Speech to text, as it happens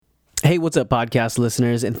Hey, what's up, podcast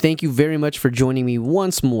listeners? And thank you very much for joining me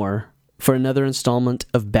once more for another installment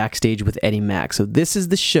of Backstage with Eddie Mack. So this is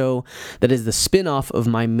the show that is the spin-off of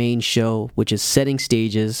my main show, which is Setting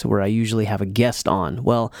Stages, where I usually have a guest on.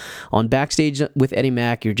 Well, on Backstage with Eddie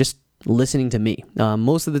Mack, you're just listening to me.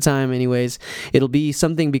 Most of the time, anyways, it'll be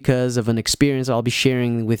something because of an experience I'll be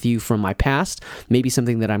sharing with you from my past, maybe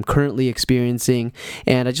something that I'm currently experiencing,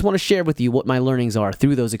 and I just want to share with you what my learnings are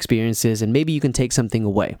through those experiences, and maybe you can take something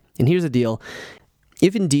away. And here's the deal.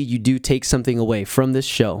 If indeed you do take something away from this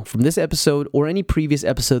show, from this episode, or any previous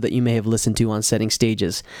episode that you may have listened to on Setting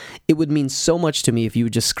Stages, it would mean so much to me if you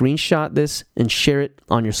would just screenshot this and share it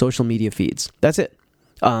on your social media feeds. That's it.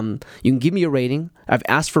 You can give me a rating. I've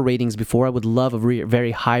asked for ratings before. I would love a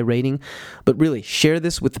very high rating, but really share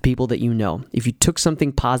this with the people that you know. If you took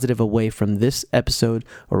something positive away from this episode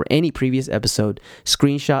or any previous episode,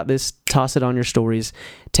 screenshot this, toss it on your stories,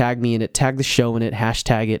 tag me in it, tag the show in it,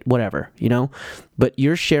 hashtag it, whatever, you know? But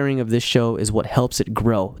your sharing of this show is what helps it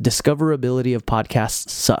grow. Discoverability of podcasts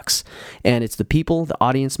sucks. And it's the people, the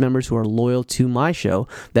audience members who are loyal to my show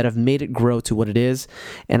that have made it grow to what it is.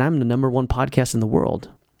 And I'm the number one podcast in the world.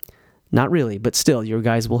 Not really, but still, you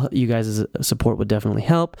guys' support would definitely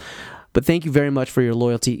help. But thank you very much for your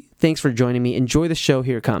loyalty. Thanks for joining me. Enjoy the show.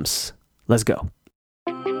 Here it comes. Let's go.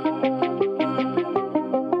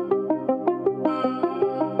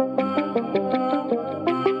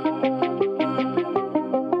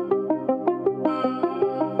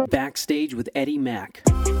 Backstage with Eddie Mack.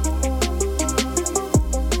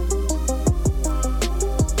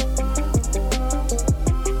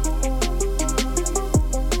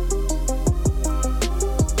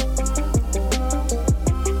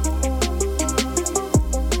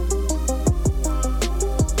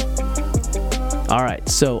 All right,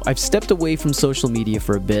 so I've stepped away from social media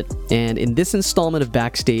for a bit, and in this installment of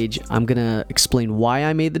Backstage, I'm going to explain why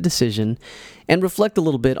I made the decision and reflect a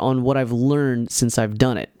little bit on what I've learned since I've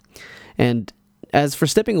done it. And as for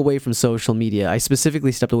stepping away from social media, I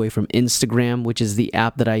specifically stepped away from Instagram, which is the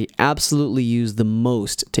app that I absolutely use the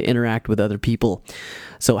most to interact with other people.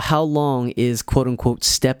 So how long is quote-unquote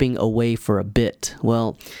stepping away for a bit?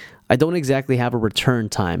 Well, I don't exactly have a return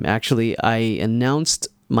time. Actually, I announced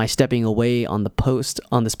my stepping away on this post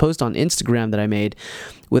on Instagram that I made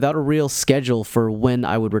without a real schedule for when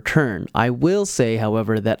I would return. I will say,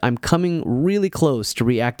 however, that I'm coming really close to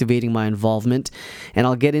reactivating my involvement, and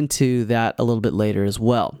I'll get into that a little bit later as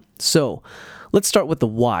well. So let's start with the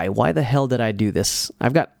why. Why the hell did I do this?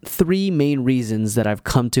 I've got three main reasons that I've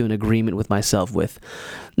come to an agreement with myself with.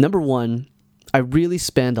 Number one, I really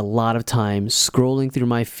spend a lot of time scrolling through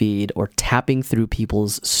my feed or tapping through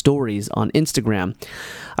people's stories on Instagram.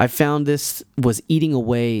 I found this was eating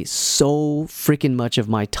away so freaking much of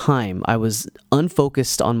my time. I was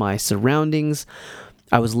unfocused on my surroundings.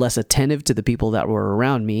 I was less attentive to the people that were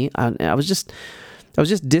around me. I was just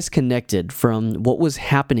disconnected from what was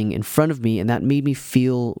happening in front of me, and that made me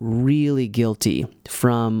feel really guilty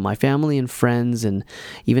from my family and friends, and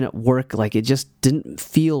even at work. Like, it just didn't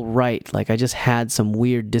feel right. Like, I just had some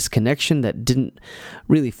weird disconnection that didn't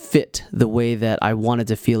really fit the way that I wanted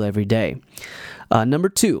to feel every day. Number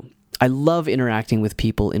two, I love interacting with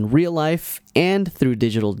people in real life and through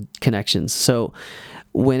digital connections. So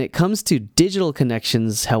when it comes to digital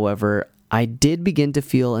connections, however, I did begin to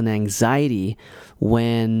feel an anxiety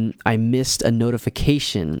when I missed a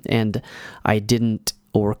notification and I didn't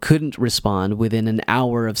or couldn't respond within an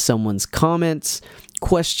hour of someone's comments,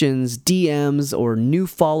 questions, DMs, or new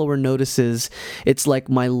follower notices. It's like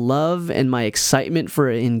my love and my excitement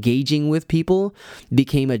for engaging with people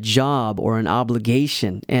became a job or an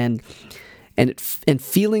obligation, and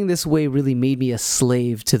feeling this way really made me a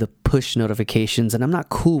slave to the push notifications, and I'm not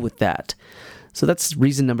cool with that. So that's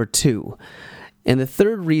reason number two. And the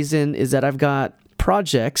third reason is that I've got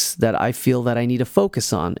projects that I feel that I need to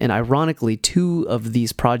focus on. And ironically, two of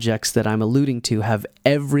these projects that I'm alluding to have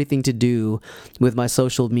everything to do with my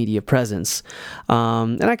social media presence.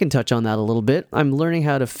 And I can touch on that a little bit. I'm learning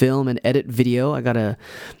how to film and edit video. I got a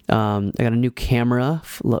new camera.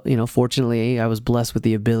 Fortunately, I was blessed with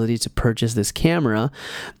the ability to purchase this camera.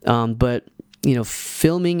 But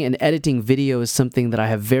filming and editing video is something that I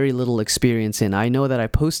have very little experience in. I know that I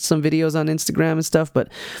post some videos on Instagram and stuff,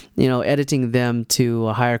 but, editing them to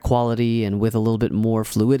a higher quality and with a little bit more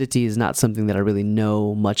fluidity is not something that I really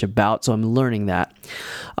know much about, so I'm learning that.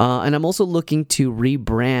 And I'm also looking to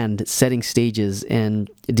rebrand Setting Stages,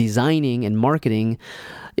 and designing and marketing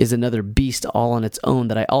is another beast all on its own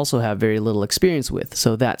that I also have very little experience with.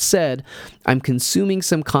 So that said, I'm consuming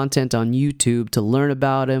some content on YouTube to learn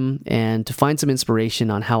about him and to find some inspiration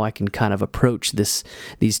on how I can kind of approach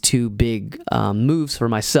these two big moves for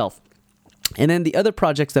myself. And then the other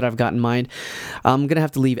projects that I've got in mind, I'm going to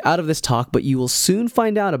have to leave out of this talk, but you will soon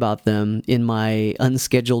find out about them in my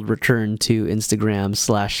unscheduled return to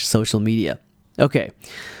Instagram/social media. Okay,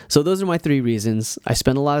 so those are my 3 reasons. I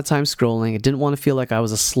spent a lot of time scrolling. I didn't want to feel like I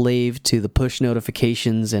was a slave to the push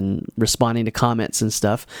notifications and responding to comments and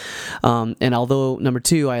stuff. And although, number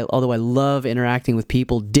 2, although I love interacting with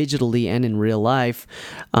people digitally and in real life,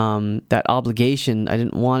 that obligation, I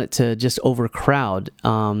didn't want it to just overcrowd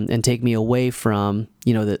and take me away from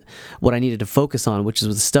what I needed to focus on, which is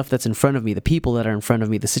the stuff that's in front of me, the people that are in front of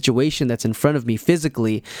me, the situation that's in front of me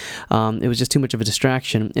physically. It was just too much of a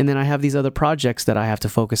distraction. And then I have these other projects that I have to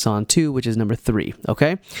focus on too, which is number 3.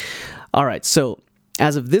 Okay. All right. So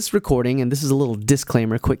as of this recording, and this is a little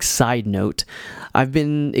disclaimer, quick side note, I've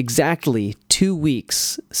been exactly 2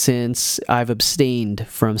 weeks since I've abstained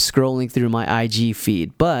from scrolling through my IG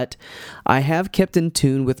feed, but I have kept in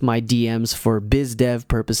tune with my DMs for biz dev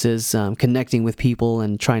purposes, connecting with people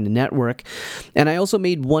and trying to network. And I also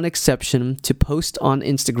made one exception to post on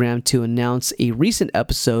Instagram to announce a recent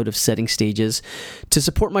episode of Setting Stages to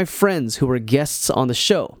support my friends who were guests on the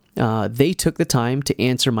show. They took the time to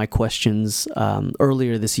answer my questions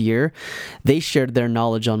earlier this year. They shared their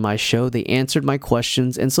knowledge on my show. They answered my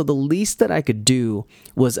questions. And so the least that I could do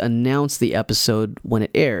was announce the episode when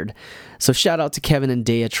it aired. So shout out to Kevin and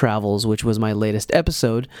Dea Travels, which was my latest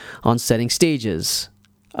episode on Setting Stages.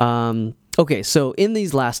 Okay, so in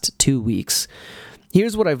these last 2 weeks,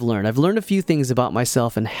 here's what I've learned. I've learned a few things about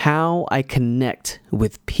myself and how I connect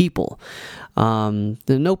with people. In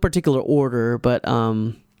no particular order, but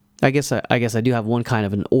I guess I do have one kind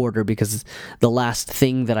of an order, because the last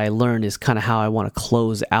thing that I learned is kind of how I want to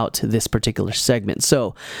close out this particular segment.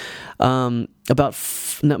 So,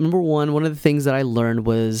 number one of the things that I learned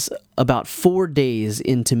was about 4 days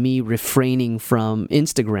into me refraining from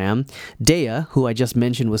Instagram, Dea, who I just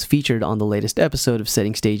mentioned was featured on the latest episode of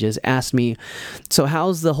Setting Stages, asked me, so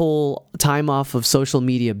how's the whole time off of social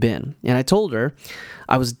media been? And I told her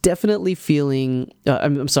I was definitely feeling, I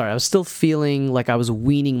was still feeling like I was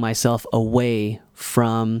weaning myself away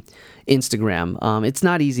from Instagram. It's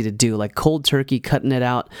not easy to do. Like cold turkey, cutting it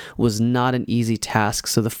out was not an easy task.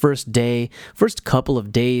 So the first couple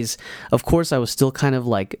of days, of course, I was still kind of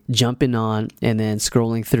like jumping on and then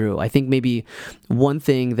scrolling through. I think maybe one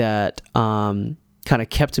thing that kind of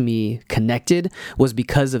kept me connected was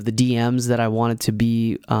because of the DMs that I wanted to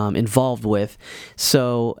be involved with.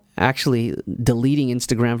 So actually deleting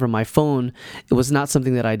Instagram from my phone, it was not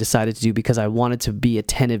something that I decided to do because I wanted to be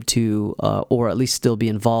attentive to or at least still be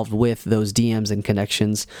involved with those DMs and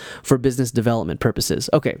connections for business development purposes.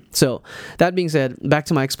 Okay, so that being said, back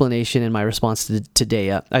to my explanation and my response to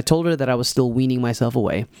Dea. I told her that I was still weaning myself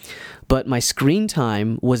away, but my screen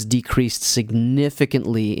time was decreased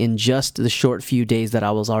significantly in just the short few days that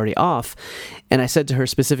I was already off. And I said to her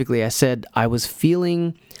specifically, I was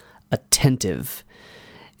feeling attentive.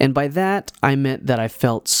 And by that, I meant that I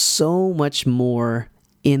felt so much more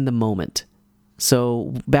in the moment.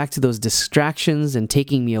 So back to those distractions and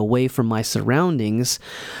taking me away from my surroundings,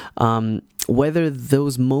 whether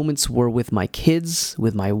those moments were with my kids,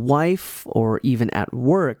 with my wife, or even at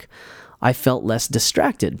work, I felt less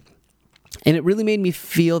distracted. And it really made me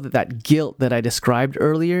feel that guilt that I described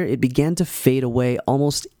earlier, it began to fade away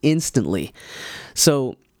almost instantly.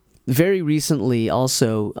 So very recently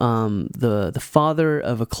also, the father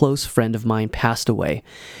of a close friend of mine passed away.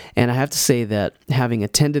 And I have to say that having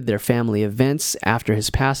attended their family events after his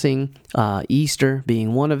passing, Easter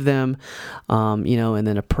being one of them, and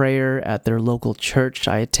then a prayer at their local church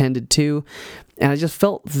I attended too. And I just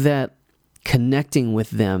felt that connecting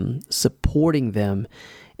with them, supporting them,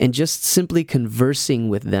 and just simply conversing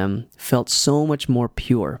with them felt so much more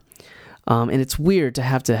pure. And it's weird to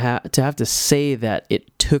have to say that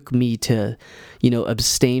it took me to,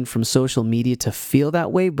 abstain from social media to feel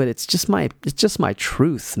that way, but it's just my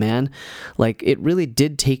truth, man. Like it really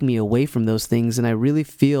did take me away from those things, and I really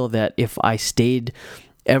feel that if I stayed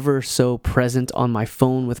ever so present on my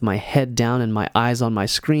phone with my head down and my eyes on my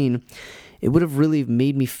screen, it would have really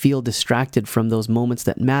made me feel distracted from those moments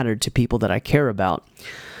that mattered to people that I care about.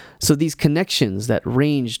 So these connections that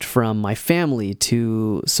ranged from my family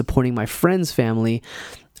to supporting my friend's family,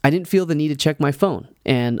 I didn't feel the need to check my phone,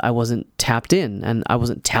 and I wasn't tapped in, and I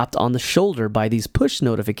wasn't tapped on the shoulder by these push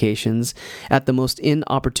notifications at the most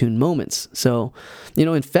inopportune moments. So,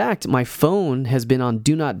 in fact, my phone has been on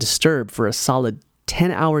Do Not Disturb for a solid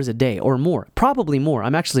 10 hours a day or more, probably more.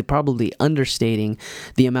 I'm actually probably understating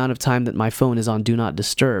the amount of time that my phone is on Do Not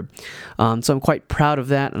Disturb. So I'm quite proud of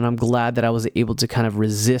that, and I'm glad that I was able to kind of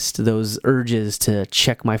resist those urges to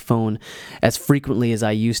check my phone as frequently as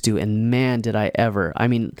I used to, and man, did I ever. I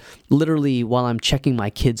mean, literally while I'm checking my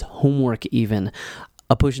kids' homework even,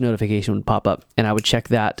 a push notification would pop up and I would check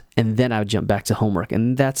that and then I would jump back to homework,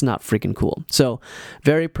 and that's not freaking cool. So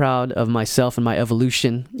very proud of myself and my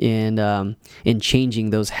evolution in changing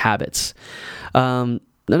those habits.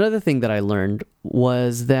 Another thing that I learned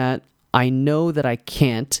was that I know that I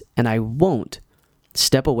can't and I won't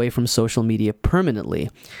step away from social media permanently.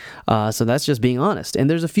 So that's just being honest. And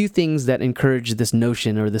there's a few things that encourage this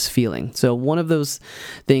notion or this feeling. So one of those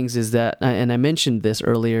things is that, and I mentioned this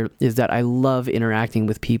earlier, is that I love interacting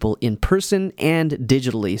with people in person and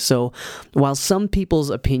digitally. So while some people's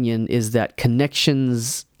opinion is that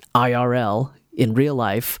connections IRL, in real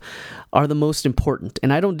life, are the most important,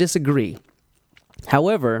 and I don't disagree.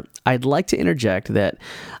 However, I'd like to interject that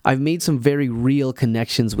I've made some very real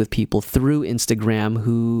connections with people through Instagram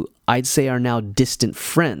who I'd say are now distant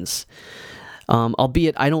friends.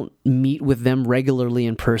 Albeit I don't meet with them regularly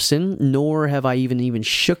in person, nor have I even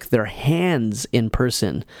shook their hands in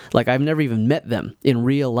person. Like, I've never even met them in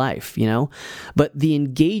real life, you know? But the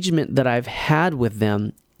engagement that I've had with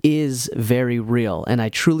them is very real, and I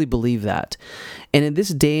truly believe that. And in this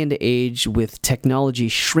day and age, with technology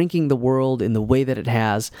shrinking the world in the way that it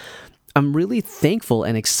has, I'm really thankful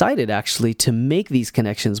and excited, actually, to make these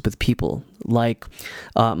connections with people like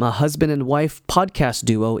my husband and wife podcast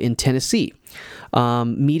duo in Tennessee,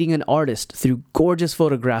 meeting an artist through gorgeous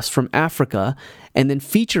photographs from Africa and then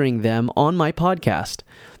featuring them on my podcast,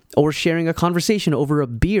 or sharing a conversation over a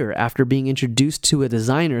beer after being introduced to a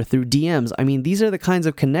designer through DMs. I mean, these are the kinds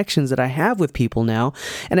of connections that I have with people now,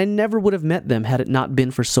 and I never would have met them had it not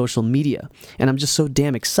been for social media. And I'm just so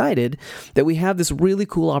damn excited that we have this really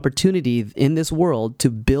cool opportunity in this world to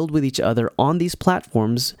build with each other on these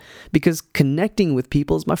platforms, because connecting with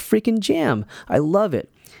people is my freaking jam. I love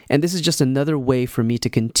it. And this is just another way for me to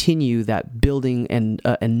continue that building and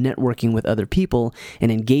networking with other people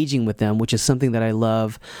and engaging with them, which is something that I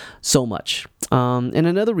love so much. And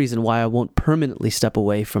another reason why I won't permanently step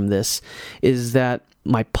away from this is that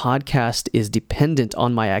my podcast is dependent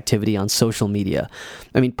on my activity on social media.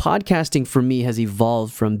 I mean, podcasting for me has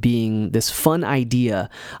evolved from being this fun idea,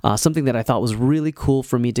 something that I thought was really cool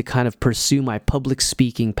for me to kind of pursue my public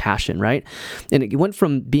speaking passion, right? And it went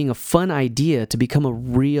from being a fun idea to become a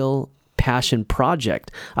real passion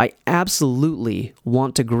project. I absolutely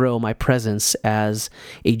want to grow my presence as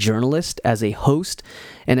a journalist, as a host,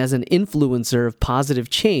 and as an influencer of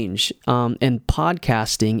positive change. And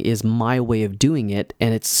podcasting is my way of doing it,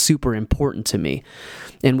 and it's super important to me.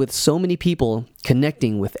 And with so many people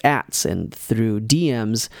connecting with ats and through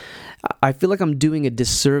DMs, I feel like I'm doing a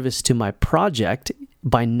disservice to my project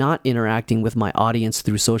by not interacting with my audience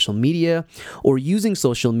through social media, or using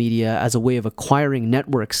social media as a way of acquiring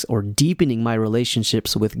networks or deepening my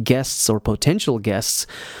relationships with guests or potential guests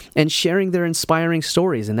and sharing their inspiring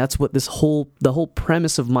stories. And that's what the whole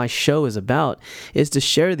premise of my show is about, is to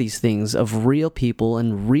share these things of real people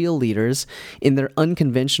and real leaders in their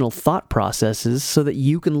unconventional thought processes so that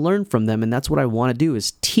you can learn from them. And that's what I want to do,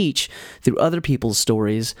 is teach through other people's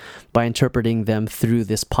stories by interpreting them through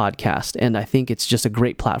this podcast. And I think it's just a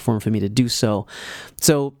great platform for me to do so.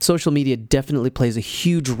 So social media definitely plays a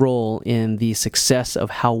huge role in the success of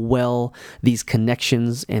how well these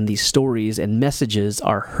connections and these stories and messages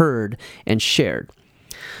are heard and shared.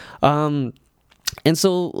 And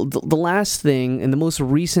so the last thing and the most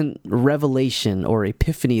recent revelation or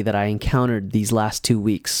epiphany that I encountered these last 2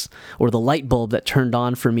 weeks, or the light bulb that turned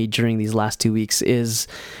on for me during these last 2 weeks, it's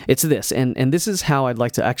this. And this is how I'd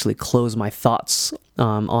like to actually close my thoughts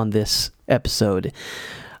on this episode.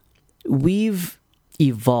 We've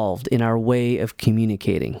evolved in our way of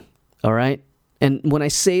communicating, all right? And when I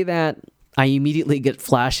say that, I immediately get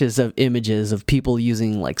flashes of images of people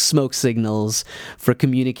using like smoke signals for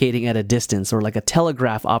communicating at a distance, or like a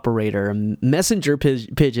telegraph operator, messenger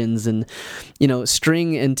pigeons, and,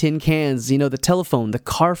 string and tin cans, the telephone, the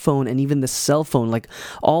car phone, and even the cell phone, like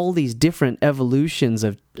all these different evolutions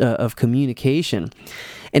of communication.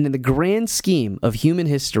 And in the grand scheme of human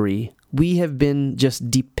history, we have been just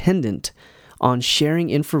dependent on sharing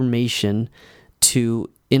information to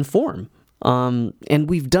inform. And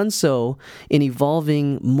we've done so in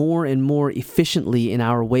evolving more and more efficiently in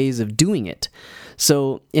our ways of doing it.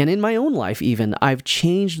 So, and in my own life even, I've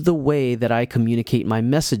changed the way that I communicate my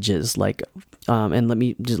messages. And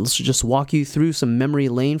let's just walk you through some memory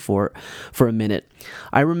lane for a minute.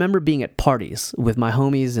 I remember being at parties with my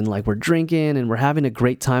homies and we're drinking and we're having a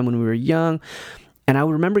great time when we were young. And I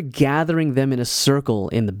remember gathering them in a circle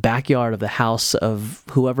in the backyard of the house of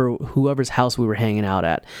whoever's house we were hanging out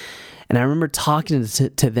at. And I remember talking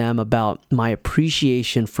to them about my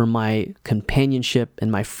appreciation for my companionship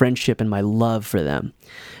and my friendship and my love for them.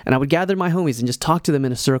 And I would gather my homies and just talk to them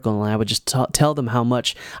in a circle, and I would just tell them how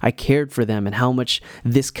much I cared for them and how much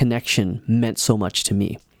this connection meant so much to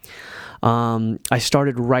me. I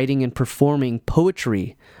started writing and performing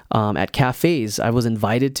poetry at cafes. I was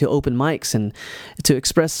invited to open mics and to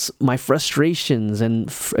express my frustrations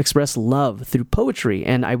and express love through poetry.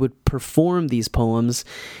 And I would perform these poems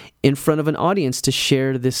in front of an audience to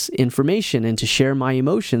share this information and to share my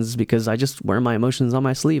emotions, because I just wear my emotions on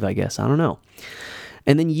my sleeve, I guess. I don't know.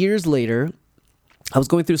 And then years later, I was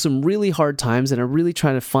going through some really hard times, and I really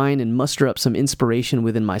trying to find and muster up some inspiration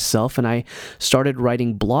within myself. And I started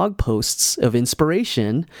writing blog posts of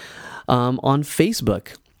inspiration on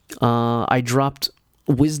Facebook. I dropped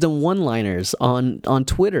wisdom one-liners on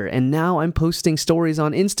Twitter, and now I'm posting stories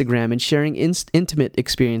on Instagram and sharing intimate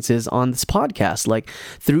experiences on this podcast,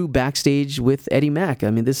 through Backstage with Eddie Mack. I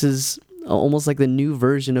mean, this is almost like the new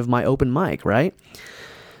version of my open mic, right?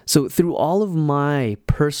 So through all of my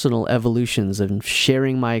personal evolutions and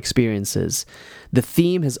sharing my experiences, the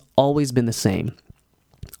theme has always been the same.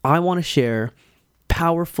 I want to share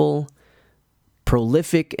powerful,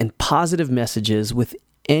 prolific, and positive messages with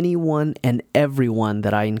anyone and everyone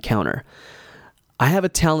that I encounter. I have a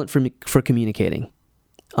talent for communicating,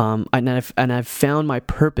 and I've found my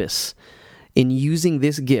purpose in using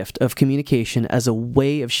this gift of communication as a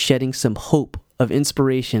way of shedding some hope of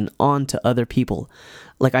inspiration onto other people.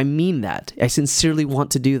 I mean that. I sincerely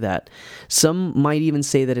want to do that. Some might even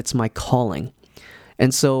say that it's my calling.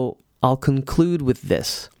 And so I'll conclude with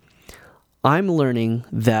this. I'm learning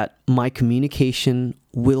that my communication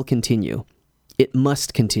will continue. It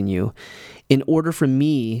must continue in order for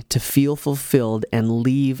me to feel fulfilled and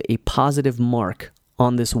leave a positive mark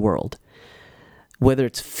on this world. Whether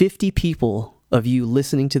it's 50 people of you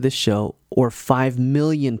listening to this show or 5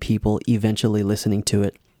 million people eventually listening to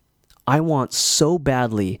it, I want so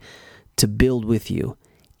badly to build with you,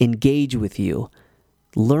 engage with you,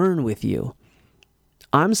 learn with you.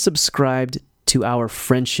 I'm subscribed to our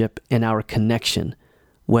friendship and our connection,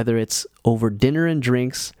 whether it's over dinner and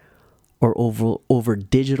drinks or over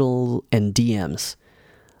digital and DMs.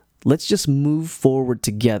 Let's just move forward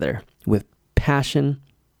together with passion,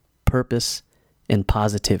 purpose, and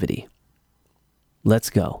positivity. Let's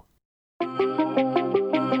go.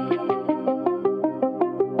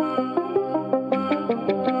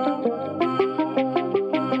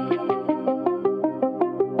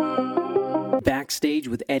 Backstage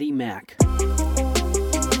with Eddie Mack.